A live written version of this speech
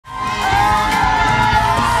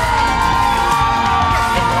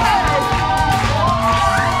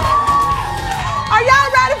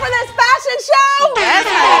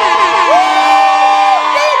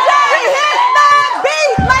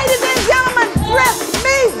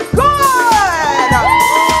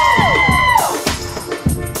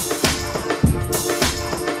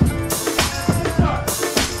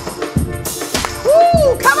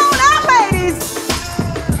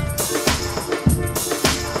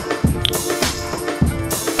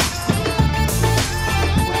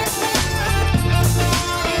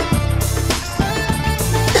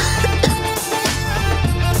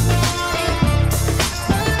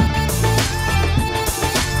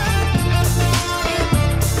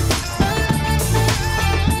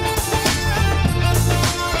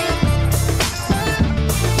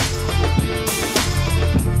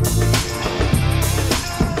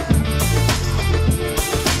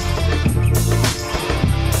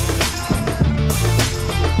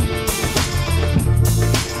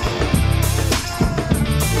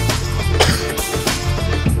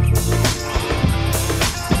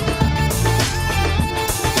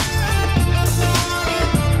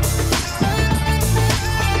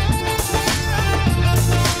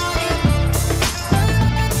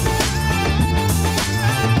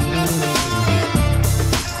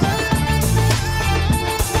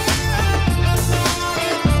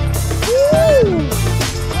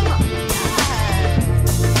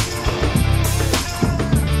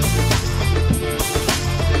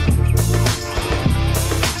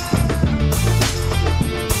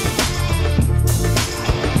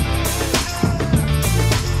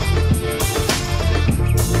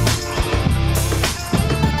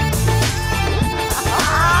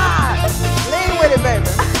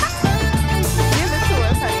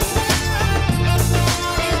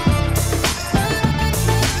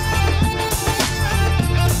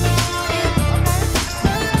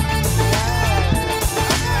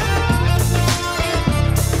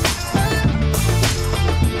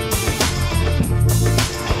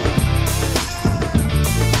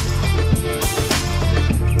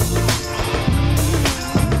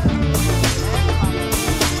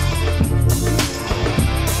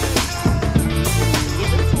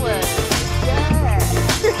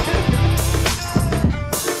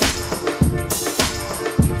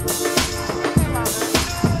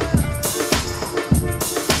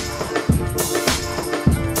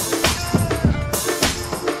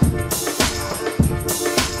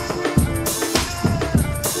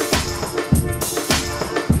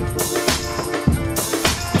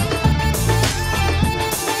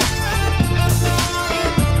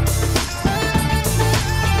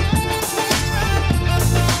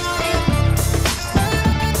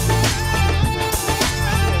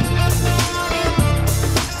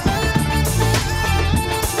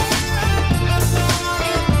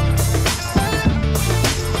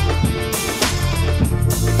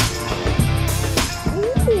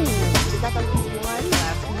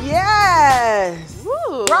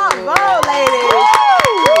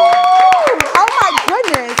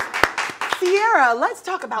let's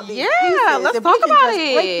talk about these pieces. Let's if talk we can about just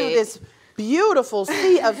it. Break through this beautiful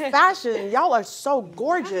sea of fashion. Y'all are so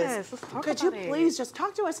gorgeous. Yes, let's talk Could you about please just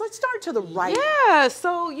talk to us? Let's start to the right. Yeah,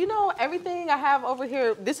 so you know everything I have over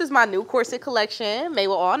here. This is my new corset collection, made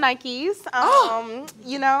with all Nikes.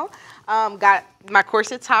 You know, got my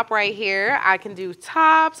corset top right here. I can do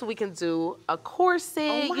tops. We can do a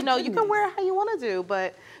corset. You know, you can wear it how you want to do,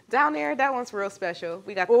 but down there, that one's real special.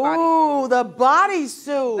 We got the body. Ooh, the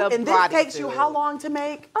bodysuit. And this takes you how long to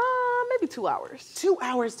make? Maybe 2 hours. 2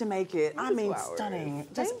 hours to make it. I mean, stunning.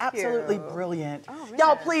 Just absolutely brilliant.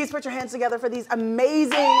 Y'all, please put your hands together for these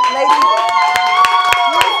amazing ladies.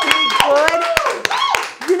 Good.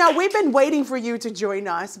 You know, we've been waiting for you to join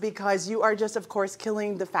us because you are just, of course,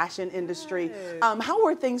 killing the fashion industry. How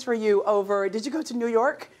were things for you over? Did you go to New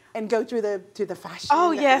York and go through the fashion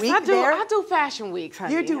week there? I do fashion weeks,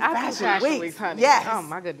 honey. You do fashion weeks, honey. Yes. Oh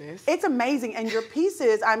my goodness. It's amazing, and your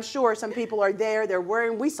pieces, I'm sure some people are there. They're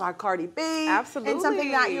wearing. We saw Cardi B, absolutely, and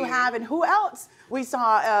something that you have, and who else? We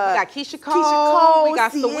saw. We got Keisha Cole. We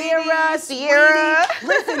got Sierra.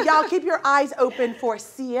 Listen, y'all, keep your eyes open for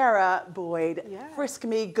Cierra Boyd. Frisk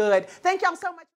Me Good. Thank y'all so much.